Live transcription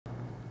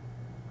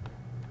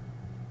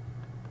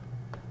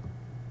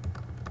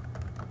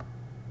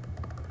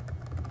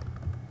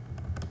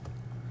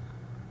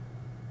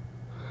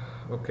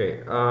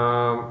Okay,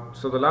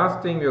 so the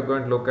last thing we're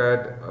going to look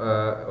at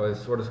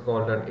is what is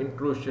called an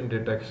intrusion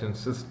detection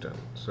system.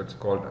 So it's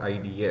called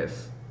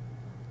IDS.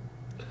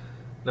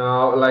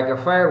 Now, like a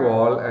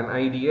firewall, an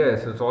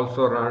IDS is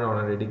also run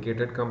on a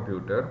dedicated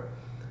computer.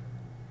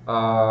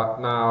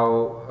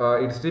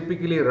 It's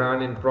typically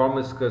run in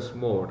promiscuous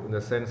mode in the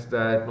sense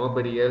that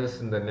nobody else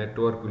in the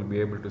network will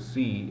be able to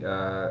see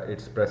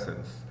its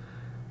presence.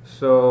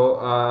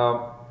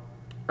 So,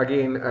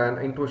 again, an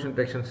intrusion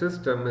detection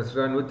system is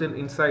run within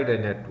inside a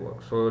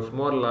network. So, it's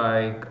more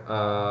like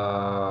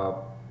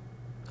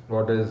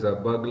what is a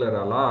burglar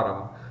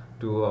alarm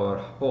to our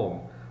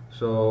home.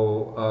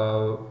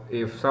 So,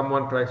 if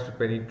someone tries to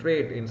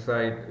penetrate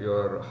inside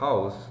your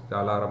house,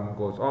 the alarm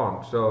goes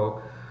on.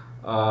 So,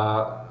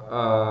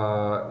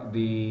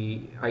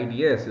 the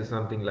IDS is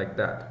something like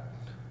that.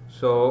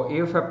 So,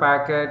 if a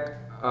packet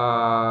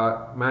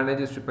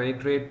manages to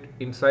penetrate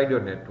inside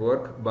your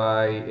network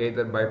by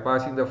either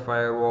bypassing the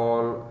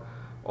firewall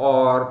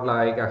or,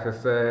 like as I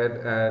said,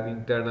 an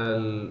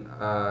internal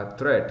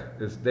threat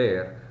is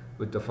there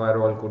which the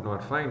firewall could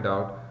not find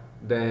out,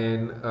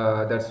 then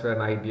that's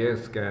when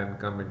IDS can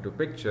come into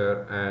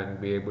picture and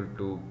be able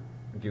to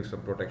give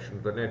some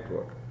protection to the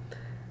network.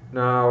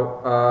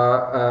 Now,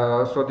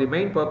 so the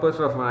main purpose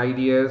of my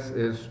IDS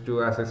is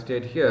to, as I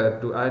state here,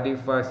 to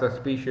identify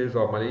suspicious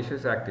or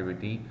malicious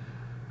activity,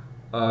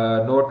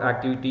 note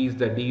activities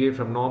that deviate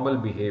from normal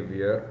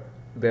behavior,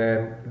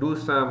 then do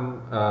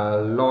some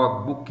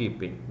log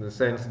bookkeeping in the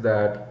sense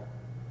that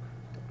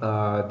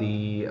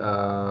the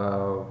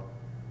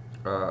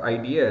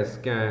IDS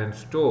can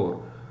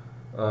store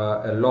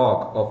a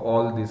log of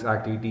all these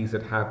activities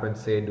that happen,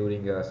 say,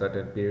 during a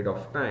certain period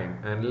of time,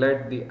 and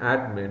let the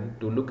admin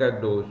to look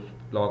at those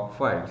log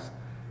files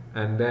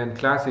and then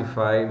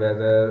classify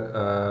whether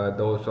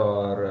those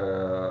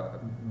are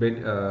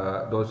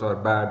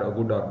bad or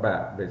good or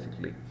bad,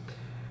 basically.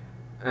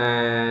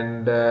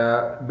 And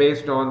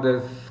based on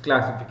this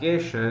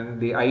classification,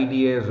 the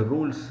IDA's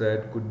rule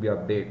set could be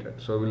updated.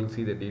 So we'll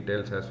see the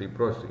details as we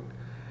proceed.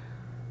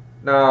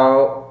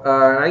 Now,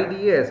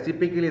 IDS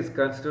typically is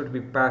considered to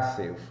be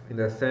passive in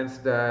the sense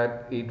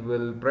that it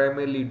will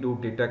primarily do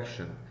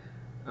detection.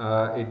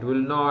 It will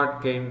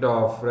not kind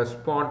of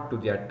respond to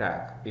the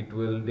attack. It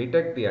will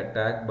detect the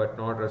attack but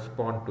not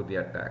respond to the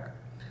attack.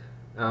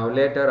 Now,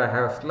 later I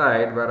have a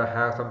slide where I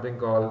have something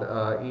called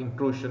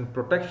intrusion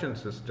protection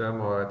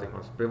system, or I think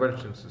it's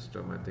prevention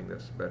system. I think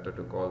that's better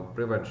to call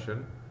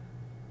prevention.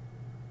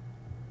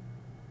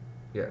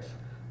 Yes.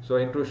 So,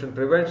 intrusion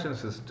prevention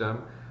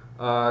system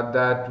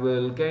that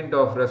will kind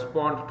of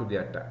respond to the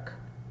attack.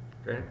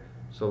 Okay,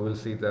 so we'll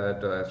see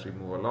that as we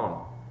move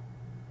along.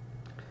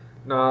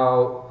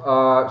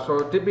 Now,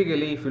 so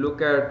typically, if you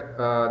look at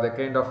the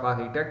kind of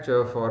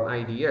architecture for an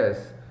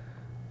IDS,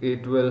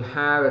 it will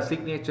have a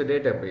signature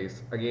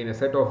database, again a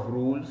set of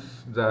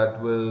rules that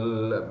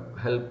will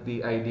help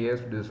the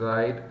IDS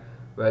decide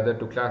whether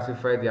to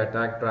classify the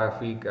attack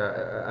traffic,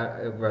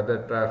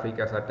 whether traffic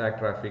as attack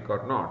traffic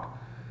or not.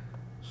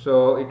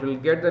 So it will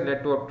get the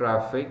network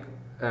traffic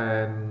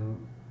and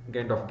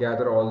kind of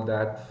gather all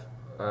that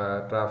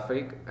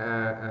traffic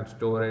and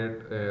store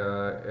it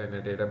in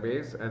a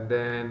database, and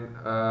then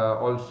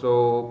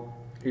also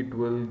it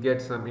will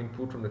get some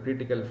input from the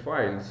critical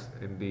files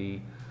in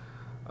the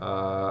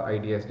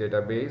IDS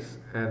database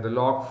and the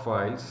log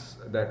files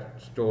that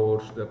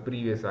stores the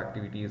previous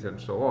activities and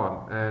so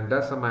on, and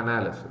does some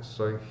analysis.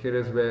 So here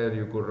is where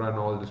you could run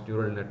all these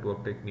neural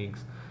network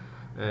techniques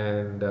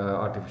and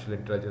artificial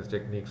intelligence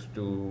techniques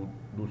to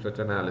do such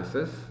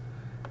analysis.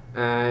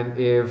 And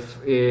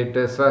if it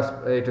is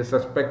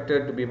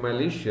suspected to be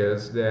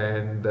malicious,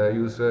 then the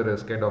user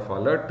is kind of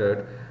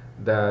alerted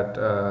that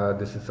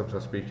this is some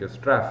suspicious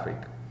traffic,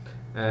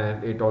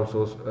 and it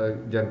also will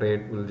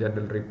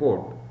generate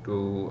report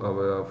to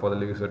for the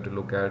user to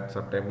look at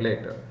sometime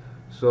later.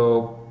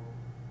 So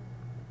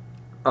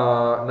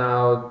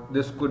now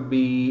this could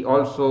be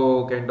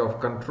also kind of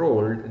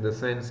controlled in the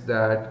sense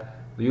that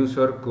the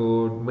user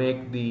could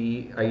make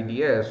the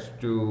IDS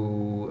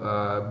to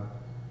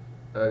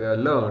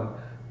learn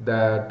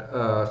that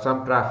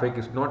some traffic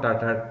is not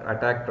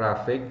attack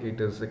traffic, it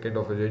is a kind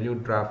of a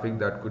genuine traffic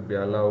that could be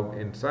allowed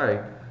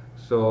inside.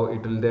 So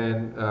it will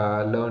then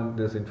learn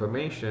this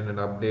information and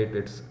update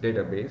its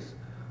database,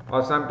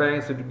 or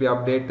sometimes it will be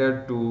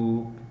updated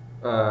to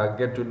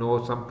get to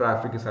know some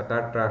traffic is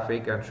attack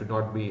traffic and should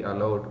not be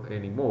allowed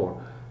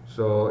anymore.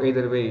 So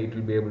either way it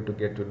will be able to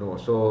get to know.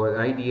 So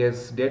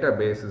IDS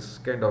database is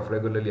kind of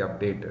regularly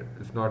updated.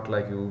 It's not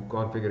like you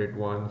configure it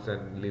once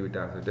and leave it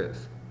as it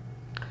is.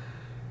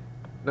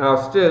 Now,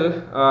 still,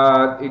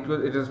 it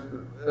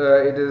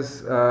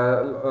is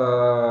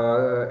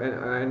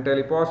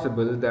entirely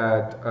possible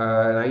that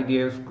an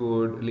IDS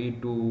could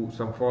lead to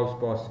some false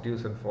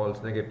positives and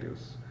false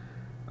negatives.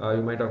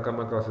 You might have come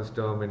across this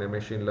term in a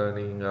machine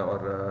learning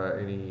or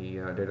any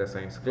data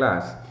science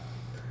class.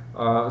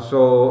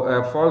 So,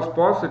 a false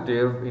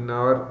positive in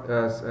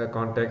our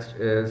context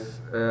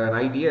is an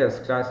IDS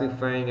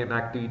classifying an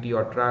activity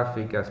or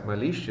traffic as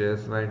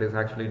malicious when it is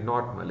actually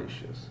not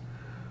malicious.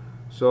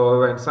 So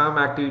when some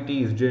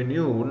activity is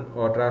genuine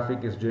or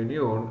traffic is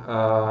genuine,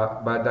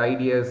 but the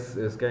IDS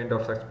is kind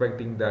of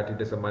suspecting that it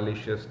is a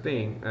malicious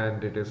thing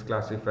and it is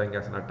classifying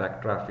as an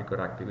attack traffic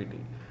or activity.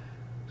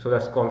 So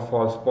that's called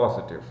false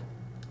positive.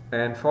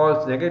 And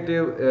false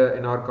negative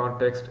in our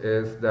context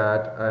is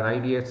that an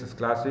IDS is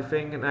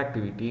classifying an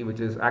activity which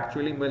is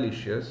actually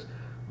malicious,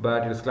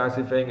 but it is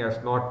classifying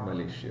as not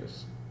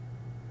malicious.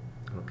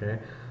 Okay.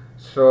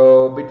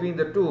 So between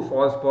the two,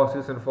 false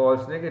positives and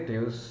false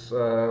negatives,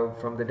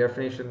 from the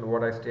definition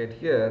what I state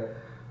here,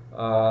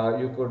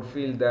 you could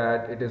feel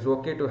that it is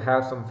okay to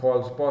have some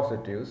false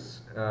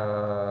positives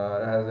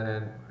rather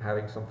than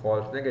having some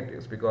false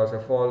negatives, because a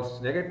false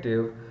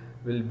negative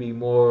will be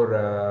more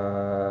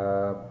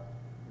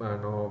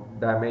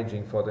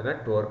damaging for the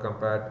network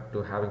compared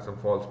to having some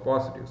false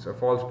positives. So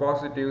false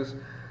positives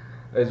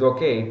is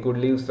okay. It could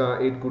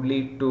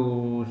lead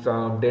to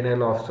some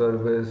denial of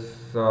service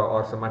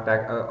or some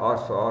attack or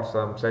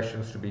some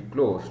sessions to be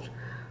closed.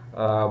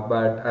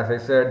 But as I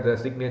said, the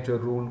signature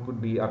rule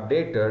could be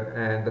updated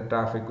and the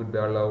traffic could be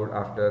allowed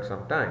after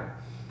some time.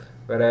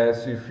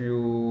 Whereas if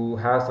you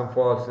have some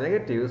false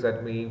negatives,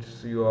 that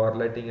means you are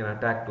letting an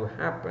attack to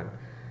happen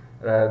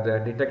rather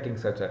than detecting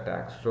such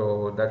attacks.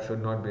 So that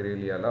should not be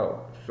really allowed.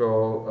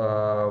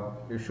 So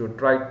you should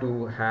try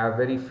to have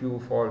very few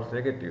false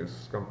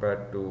negatives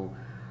compared to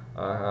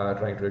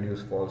trying to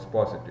reduce false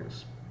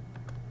positives.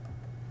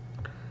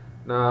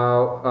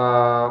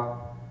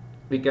 Now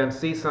we can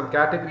see some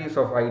categories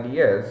of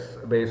IDS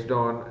based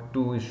on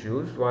two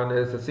issues. One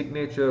is a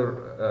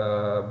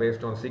signature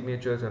based on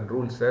signatures and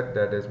rule set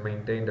that is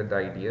maintained at the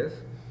IDS.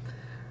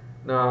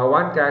 Now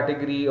one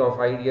category of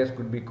IDS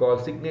could be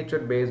called signature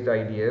based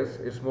IDS.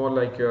 It's more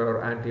like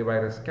your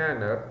antivirus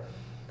scanner.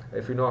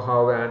 If you know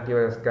how an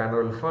antivirus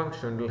scanner will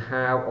function, it will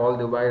have all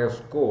the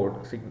virus code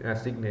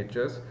as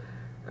signatures,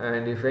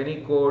 and if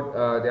any code,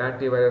 the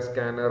antivirus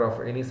scanner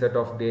of any set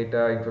of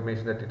data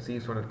information that it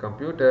sees on a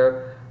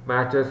computer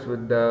matches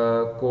with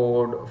the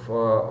code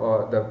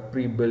for the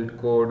pre-built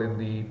code in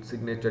the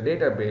signature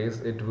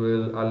database, it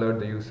will alert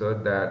the user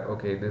that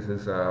okay, this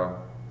is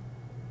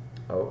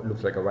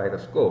looks like a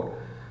virus code.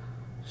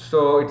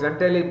 So it's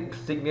entirely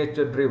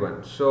signature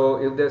driven. So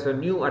if there's a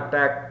new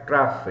attack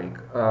traffic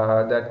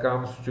that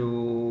comes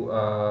to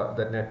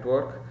the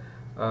network,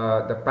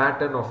 the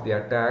pattern of the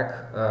attack,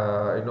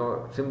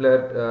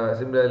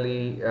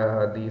 similarly,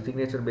 the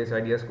signature based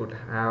IDS could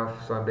have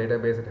some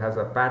database that has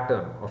a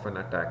pattern of an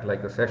attack,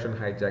 like the session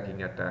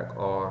hijacking attack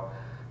or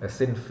a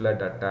SYN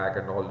flood attack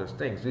and all those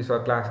things. These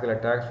are classical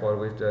attacks for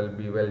which there will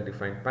be well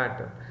defined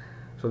pattern.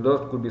 So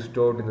those could be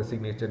stored in the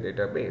signature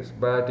database.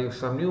 But if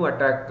some new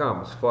attack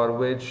comes for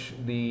which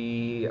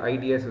the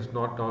IDS is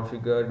not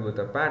configured with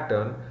a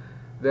pattern,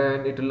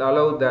 then it will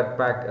allow that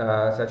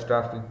such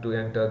traffic to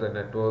enter the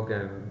network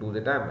and do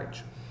the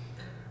damage.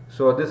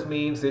 So this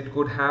means it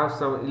could have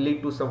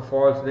lead to some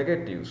false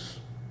negatives.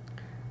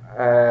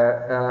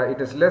 It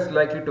is less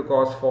likely to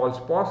cause false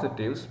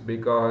positives,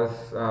 because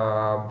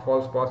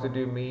false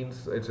positive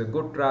means it's a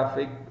good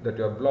traffic that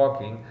you are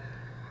blocking.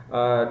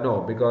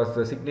 No, because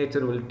the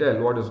signature will tell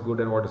what is good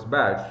and what is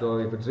bad. So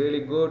if it's really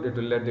good, it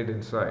will let it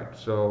inside.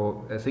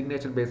 So a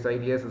signature based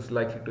IDS is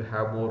likely to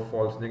have more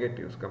false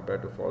negatives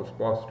compared to false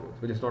positives,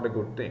 which is not a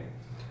good thing.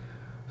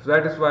 So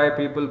that is why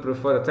people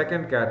prefer a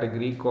second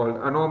category called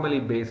anomaly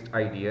based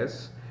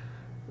IDS,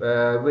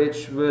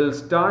 which will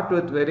start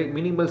with very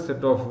minimal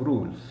set of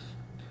rules.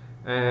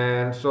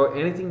 And so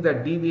anything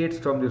that deviates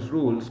from these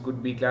rules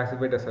could be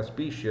classified as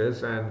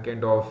suspicious and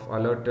kind of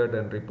alerted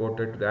and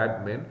reported to the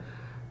admin.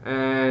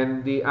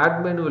 And the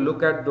admin will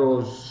look at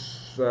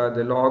those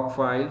the log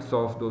files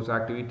of those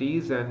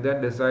activities and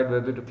then decide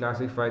whether to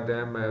classify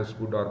them as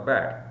good or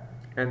bad,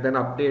 and then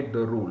update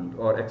the rule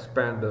or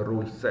expand the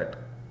rule set.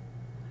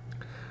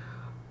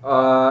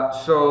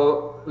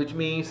 So which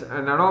means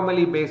an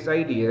anomaly based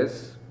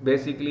IDS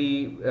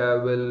basically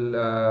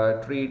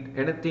will treat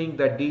anything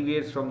that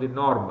deviates from the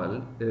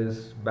normal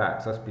is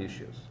bad,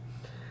 suspicious.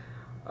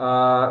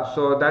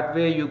 So that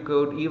way you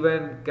could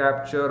even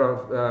capture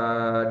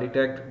or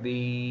detect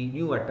the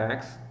new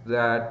attacks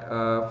that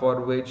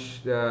for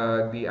which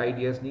the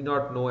IDS need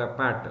not know a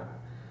pattern,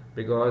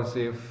 because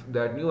if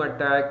the new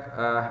attack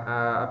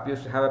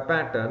appears to have a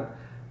pattern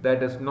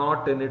that is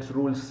not in its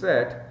rule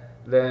set,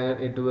 then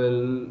it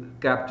will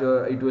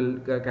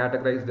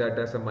categorize that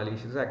as a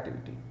malicious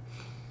activity.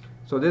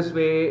 So this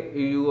way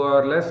you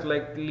are less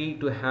likely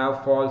to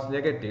have false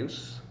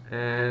negatives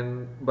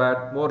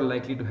but more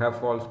likely to have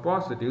false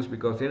positives,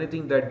 because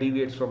anything that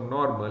deviates from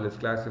normal is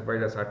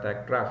classified as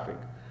attack traffic.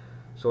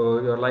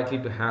 So you're likely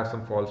to have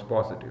some false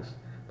positives.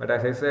 But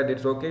as I said,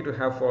 it's okay to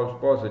have false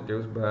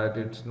positives, but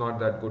it's not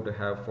that good to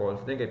have false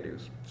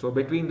negatives. So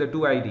between the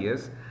two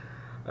ideas,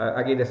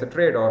 again there's a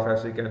trade-off,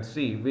 as you can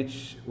see,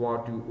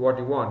 what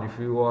you want. If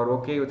you are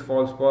okay with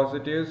false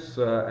positives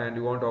and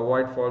you want to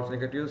avoid false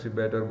negatives, you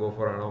better go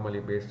for anomaly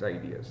based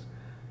ideas.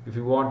 If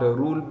you want a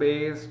rule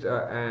based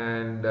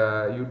and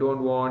you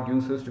don't want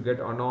users to get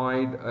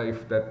annoyed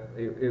if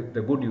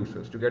the good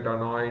users to get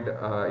annoyed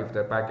if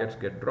their packets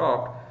get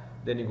dropped,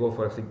 then you go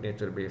for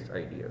signature based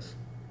IDS.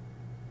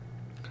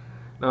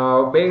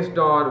 Now, based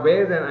on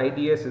where an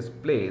IDS is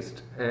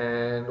placed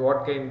and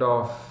what kind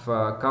of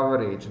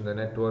coverage in the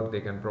network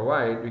they can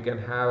provide, we can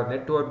have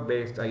network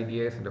based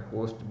IDS and a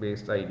host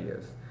based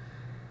IDS.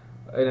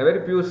 In a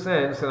very pure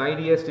sense, an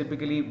IDS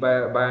typically,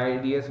 by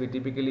IDS we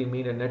typically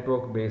mean a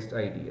network based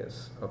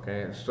IDS.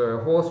 Okay, so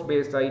a host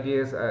based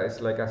IDS is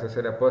like, as I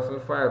said, a personal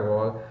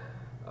firewall.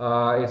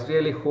 It's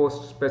really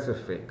host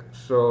specific,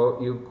 so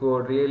you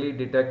could really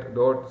detect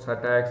those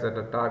attacks that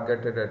are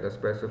targeted at a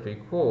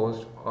specific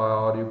host,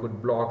 or you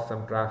could block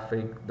some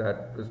traffic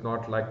that is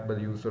not liked by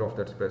the user of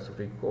that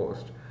specific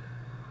host.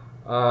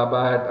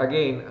 But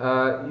again,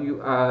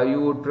 you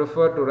would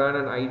prefer to run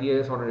an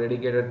IDS on a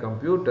dedicated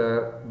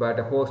computer, but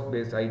a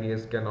host-based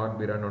IDS cannot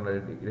be run on a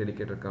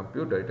dedicated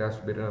computer. It has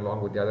to be run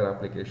along with the other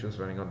applications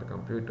running on the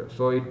computer.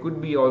 So it could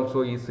be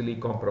also easily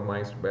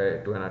compromised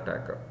to an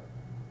attacker.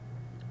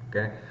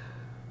 Okay,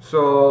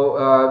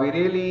 so we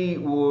really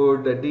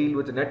would deal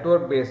with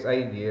network-based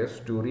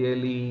IDS to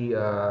really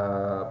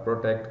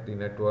protect the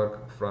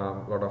network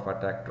from a lot of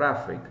attack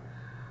traffic.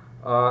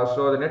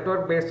 So the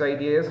network-based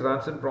IDS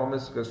runs in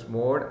promiscuous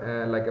mode,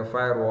 like a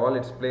firewall.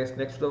 It's placed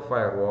next to the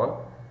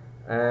firewall,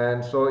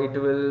 and so it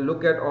will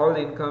look at all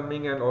the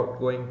incoming and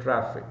outgoing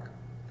traffic.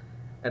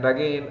 And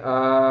again,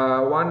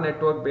 one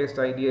network-based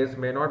IDS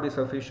may not be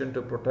sufficient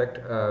to protect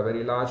a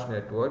very large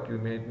network. You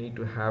may need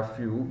to have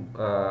few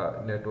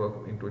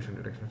network intrusion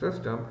detection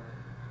system.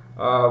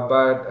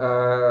 But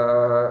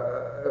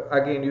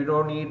again, you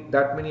don't need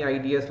that many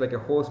IDS like a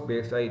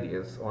host-based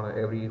IDS on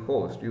every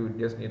host. You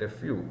just need a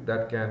few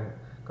that can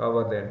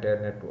cover the entire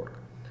network.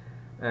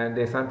 And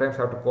they sometimes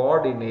have to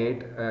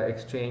coordinate,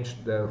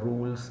 exchange the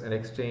rules and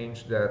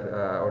exchange their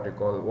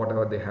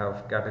whatever they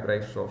have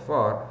categorized so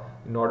far,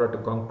 in order to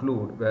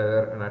conclude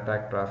whether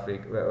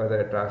whether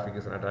a traffic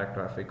is an attack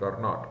traffic or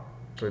not.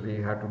 So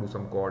they have to do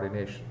some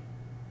coordination.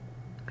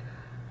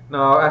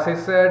 Now, as I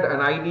said,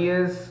 an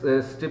IDS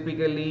is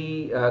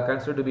typically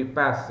considered to be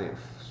passive,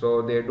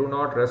 so they do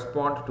not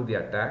respond to the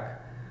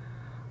attack.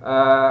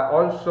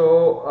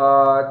 Also,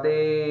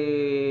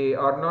 they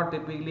are not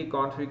typically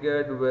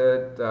configured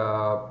with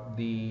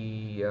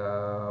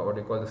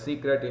the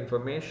secret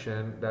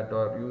information that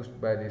are used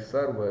by the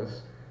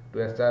servers to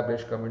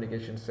establish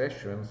communication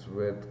sessions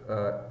with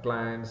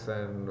clients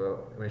and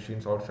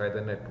machines outside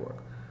the network.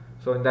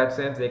 So in that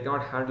sense, they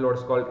cannot handle what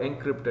is called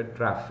encrypted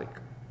traffic.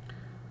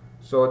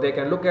 So they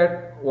can look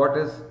at what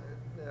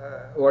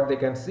they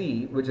can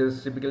see, which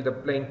is typically the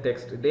plain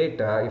text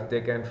data. If they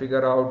can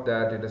figure out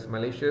that it is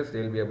malicious,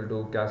 they will be able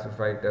to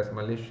classify it as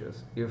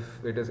malicious.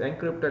 If it is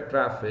encrypted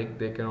traffic,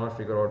 they cannot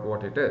figure out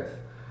what it is.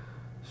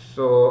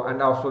 So,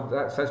 and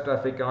also such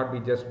traffic cannot be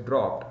just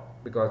dropped,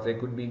 because there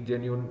could be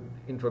genuine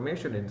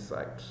information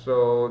inside.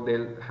 So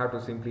they'll have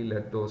to simply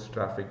let those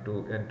traffic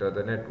to enter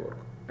the network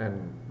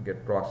and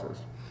get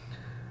processed.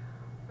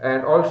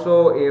 And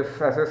also,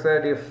 if, as I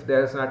said, if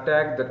there's an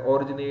attack that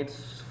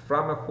originates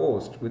from a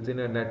host within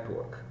a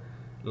network,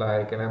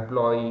 like an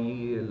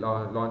employee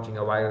launching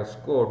a virus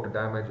code to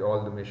damage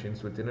all the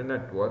machines within a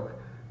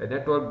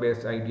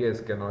network-based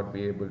IDS cannot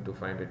be able to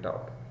find it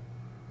out.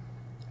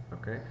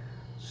 Okay.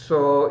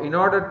 So in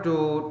order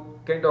to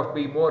kind of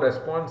be more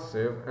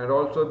responsive and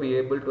also be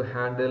able to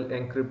handle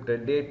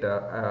encrypted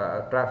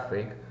data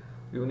traffic,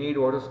 you need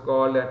what is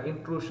called an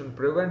intrusion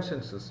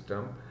prevention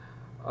system.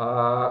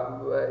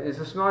 This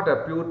is not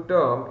a pure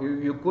term.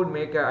 You could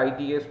make an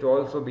IDS to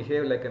also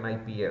behave like an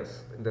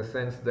IPS, in the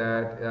sense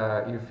that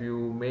if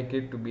you make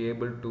it to be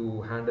able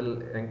to handle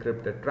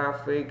encrypted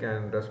traffic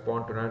and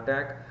respond to an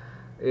attack,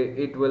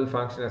 it will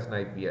function as an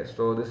IPS.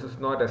 So this is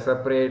not a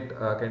separate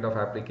kind of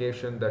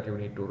application that you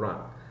need to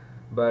run,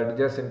 but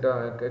just in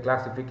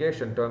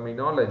classification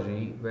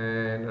terminology,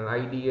 when an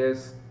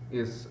IDS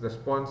is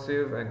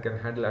responsive and can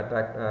handle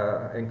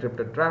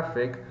encrypted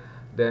traffic,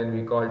 then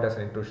we call it as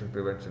an intrusion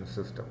prevention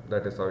system.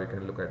 That is how you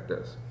can look at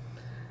this.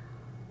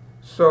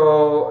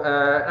 So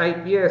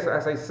IPS,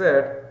 as I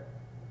said,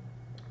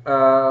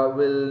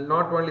 will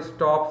not only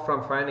stop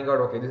from finding out,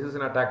 okay, this is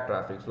an attack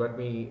traffic, so let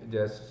me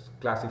just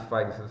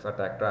classify this as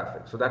attack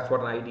traffic. So that's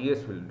what an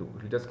IDS will do.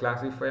 It will just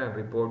classify and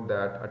report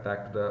that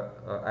attack to the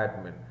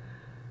admin.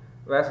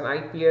 Whereas an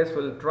IPS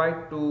will try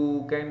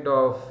to kind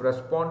of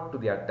respond to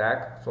the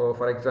attack. So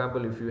for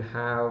example, if you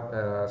have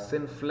a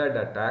SYN-FLOOD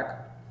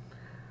attack,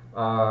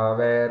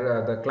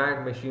 where the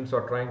client machines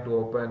are trying to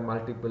open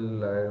multiple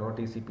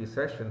TCP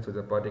sessions with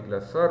a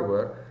particular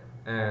server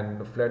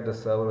and flood the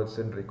server with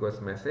SYN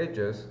request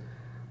messages,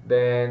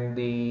 then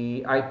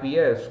the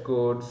IPS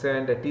could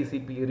send a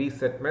TCP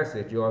reset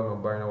message. You all know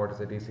by now what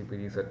is a TCP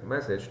reset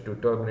message, to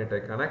terminate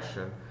a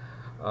connection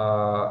to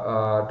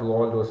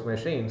all those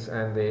machines,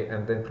 and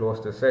then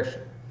close the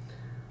session.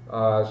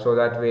 So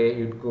that way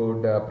it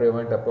could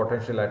prevent a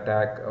potential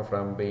attack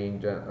from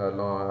being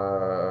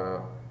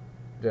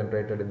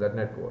generated in that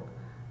network.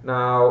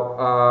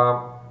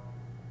 Now,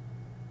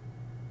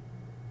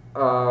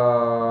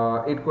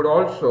 it could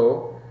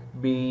also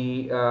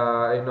be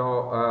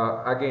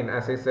again,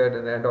 as I said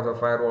in the end of the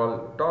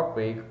firewall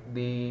topic,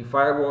 the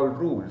firewall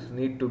rules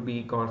need to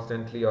be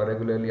constantly or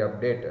regularly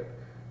updated.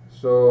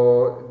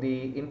 So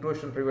the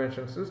intrusion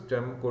prevention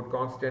system could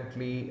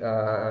constantly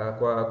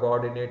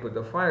coordinate with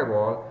the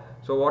firewall.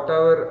 So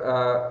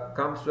whatever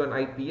comes to an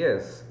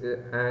IPS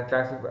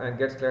and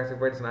gets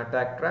classified as an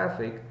attack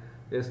traffic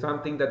is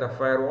something that the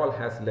firewall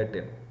has let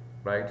in,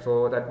 right?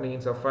 So that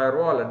means a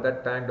firewall at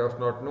that time does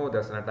not know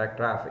there's an attack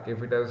traffic.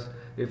 If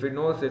it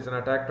knows it's an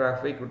attack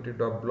traffic, it would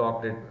have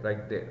blocked it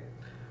right there.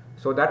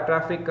 So that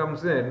traffic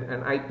comes in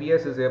and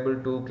IPS is able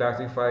to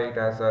classify it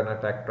as an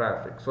attack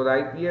traffic. So the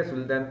IPS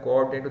will then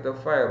coordinate with the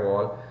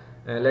firewall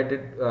and let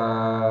it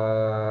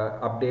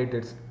update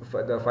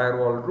the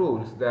firewall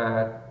rules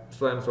that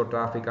so and so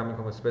traffic coming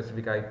from a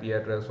specific IP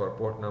address or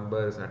port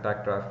number is an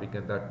attack traffic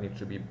and that needs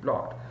to be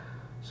blocked.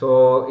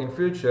 So in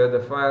future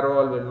the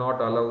firewall will not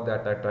allow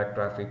that attack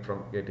traffic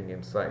from getting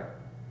inside.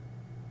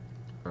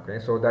 Okay,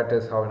 so that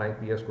is how an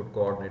IPS could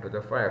coordinate with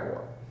the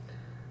firewall.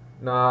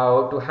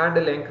 Now to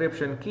handle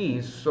encryption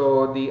keys,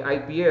 so the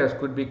IPS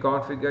could be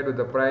configured with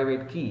the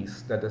private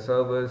keys that the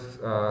servers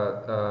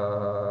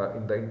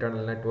in the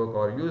internal network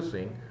are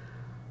using.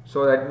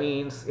 So that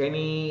means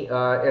any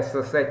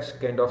SSH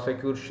kind of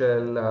secure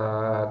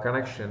shell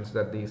connections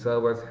that the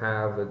servers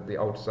have with the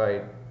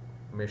outside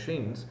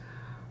machines,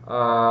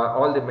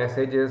 all the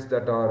messages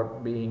that are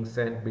being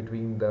sent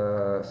between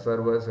the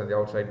servers and the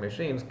outside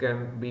machines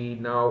can be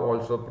now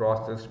also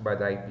processed by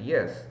the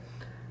IPS.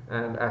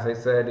 And as I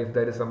said, if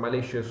there is a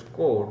malicious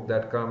code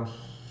that comes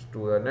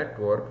to the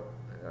network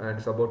and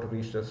is about to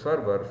reach the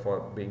server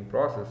for being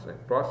processed,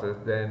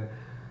 then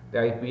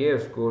the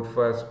IPS could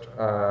first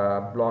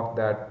block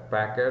that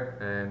packet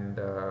and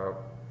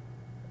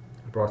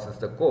process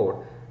the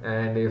code.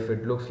 And if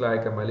it looks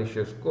like a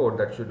malicious code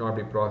that should not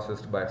be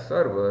processed by a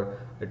server,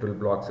 it will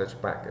block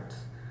such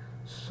packets.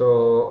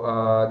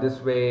 So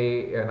this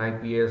way an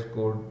IPS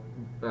could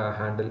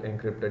handle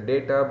encrypted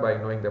data by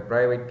knowing the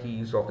private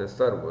keys of the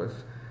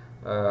servers.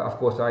 Of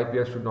course, the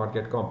IPS should not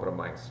get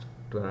compromised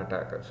to an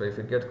attacker. So if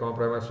it gets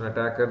compromised to an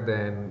attacker,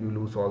 then you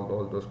lose all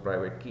those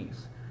private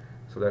keys.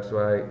 So that's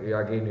why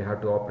again you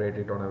have to operate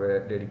it on a very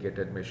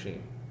dedicated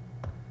machine.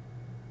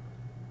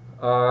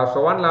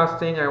 So one last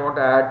thing I want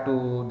to add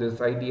to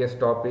this IDS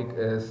topic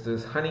is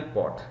this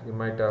honeypot. You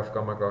might have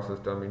come across this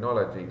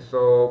terminology.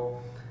 So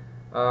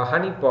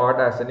honeypot,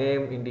 as the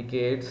name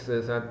indicates,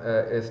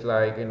 is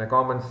like, in a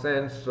common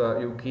sense,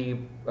 you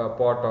keep a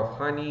pot of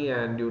honey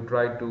and you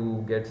try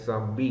to get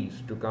some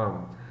bees to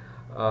come.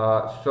 In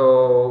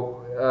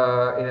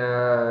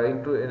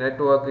a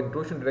network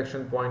intrusion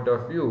detection point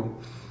of view,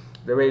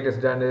 the way it is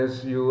done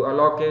is you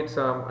allocate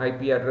some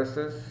IP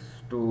addresses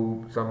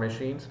to some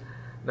machines.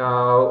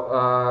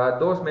 Now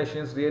those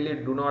machines really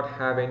do not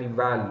have any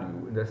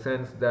value, in the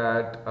sense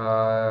that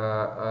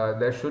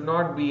there should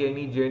not be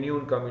any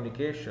genuine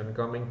communication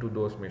coming to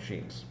those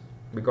machines,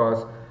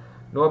 because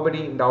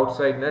nobody in the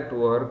outside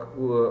network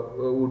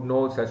would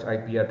know such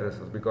IP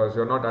addresses, because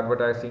you're not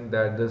advertising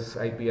that this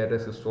IP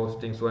address is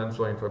hosting so and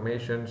so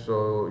information,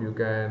 so you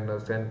can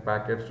send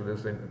packets to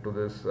this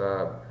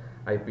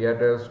IP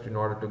address in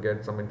order to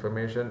get some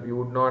information. You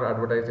would not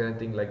advertise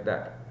anything like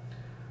that.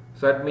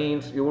 So that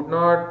means you would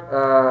not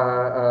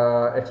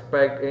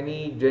expect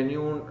any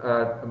genuine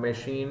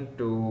machine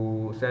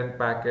to send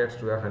packets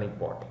to a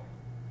honeypot.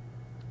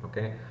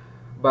 Okay,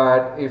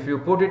 but if you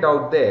put it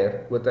out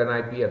there with an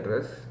IP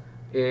address,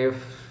 if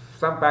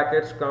some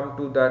packets come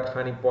to that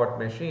honeypot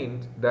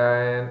machine,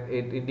 then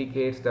it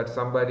indicates that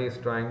somebody is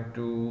trying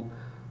to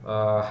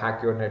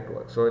hack your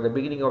network. So in the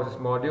beginning of this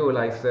module,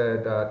 I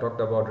said talked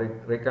about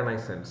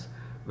reconnaissance,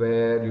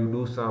 where you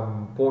do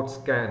some port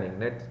scanning,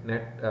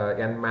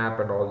 nmap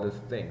and all these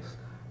things.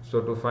 So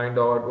to find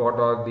out what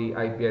are the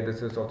IP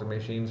addresses of the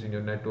machines in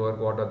your network,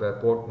 what are the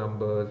port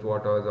numbers,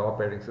 what are the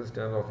operating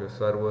systems of your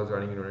servers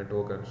running in your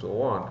network, and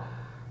so on.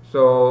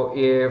 So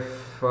if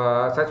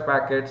such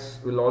packets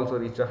will also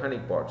reach a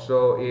honeypot.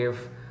 So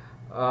if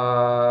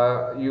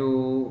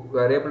you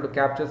are able to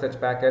capture such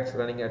packets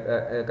running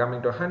at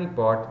coming to a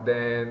honeypot,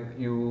 then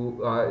you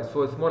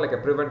so it's more like a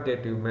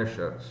preventative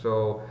measure.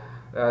 So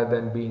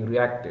than being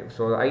reactive.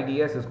 So the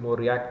IDS is more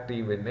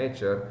reactive in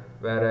nature,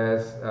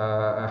 whereas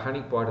a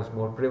honeypot is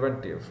more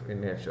preventive in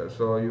nature.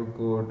 So you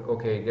could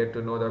get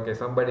to know that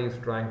somebody is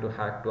trying to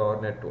hack to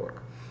our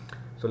network,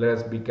 so let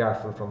us be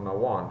careful from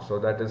now on. So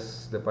that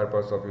is the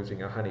purpose of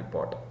using a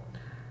honeypot.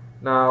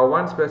 Now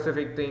one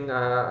specific thing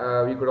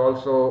we could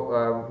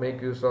also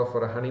make use of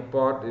for a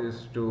honeypot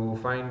is to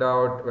find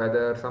out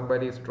whether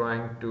somebody is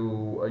trying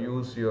to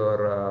use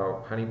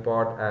your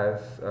honeypot as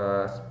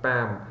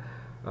spam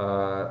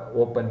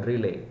open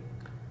relay.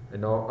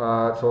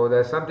 So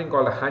there's something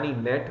called a honey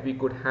net we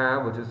could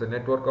have, which is a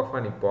network of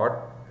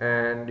honeypot,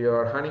 and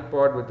your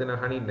honeypot within a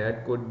honey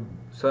net could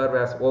serve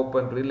as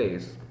open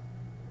relays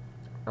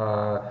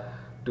for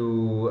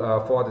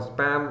the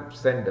spam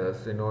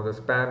senders, the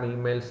spam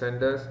email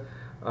senders.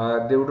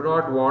 they would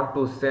not want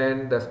to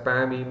send the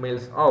spam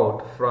emails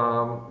out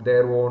from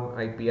their own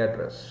IP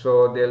address.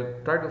 So they'll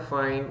try to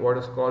find what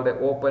is called an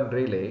open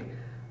relay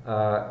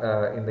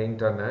in the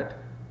internet,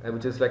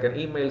 which is like an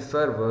email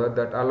server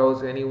that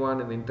allows anyone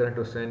in the internet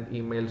to send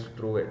emails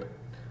through it.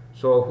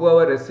 So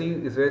whoever is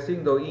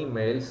receiving the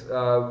emails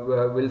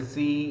will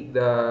see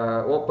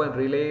the open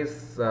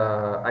relay's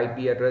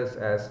IP address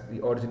as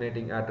the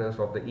originating address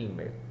of the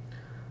email.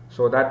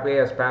 So that way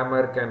a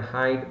spammer can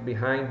hide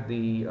behind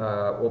the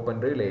open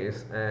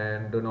relays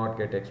and do not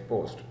get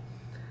exposed.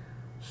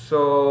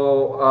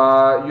 So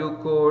you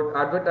could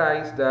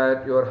advertise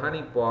that your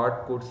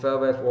honeypot could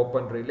serve as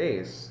open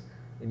relays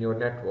in your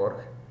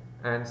network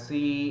and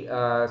see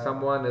whether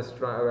someone is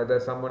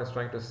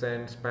trying to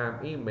send spam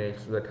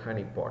emails to that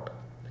honeypot.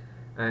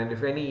 And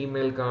if any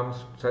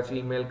such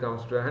email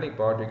comes to a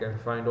honeypot, you can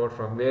find out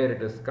from where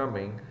it is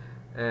coming,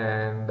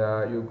 and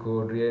you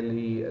could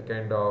really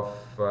kind of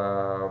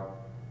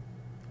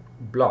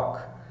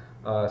block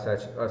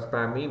such a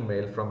spam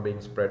email from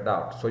being spread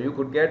out. So you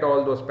could get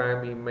all those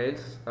spam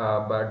emails,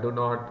 but do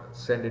not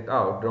send it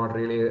out. Do not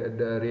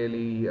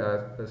really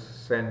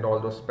send all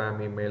those spam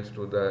emails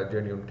to the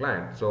genuine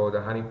client. So the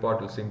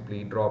honeypot will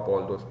simply drop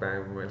all those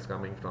spam emails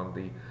coming from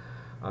the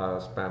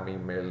spam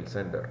email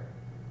sender.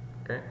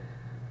 Okay.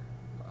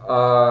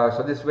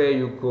 So this way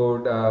you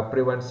could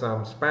prevent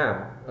some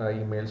spam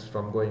emails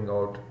from going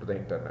out to the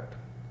internet.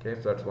 Okay,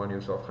 so that's one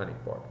use of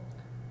honeypot.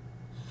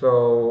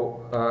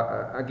 So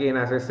again,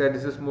 as I said,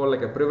 this is more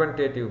like a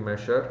preventative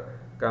measure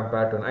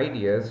compared to an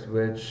IDS,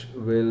 which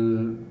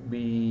will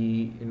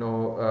be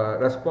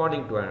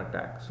responding to an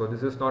attack. So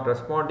this is not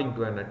responding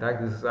to an attack.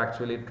 This is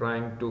actually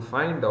trying to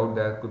find out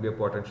there could be a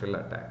potential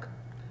attack.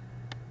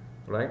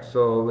 Right.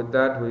 So with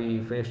that, we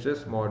finish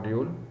this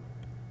module.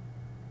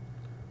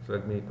 So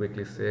let me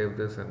quickly save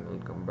this and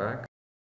we'll come back.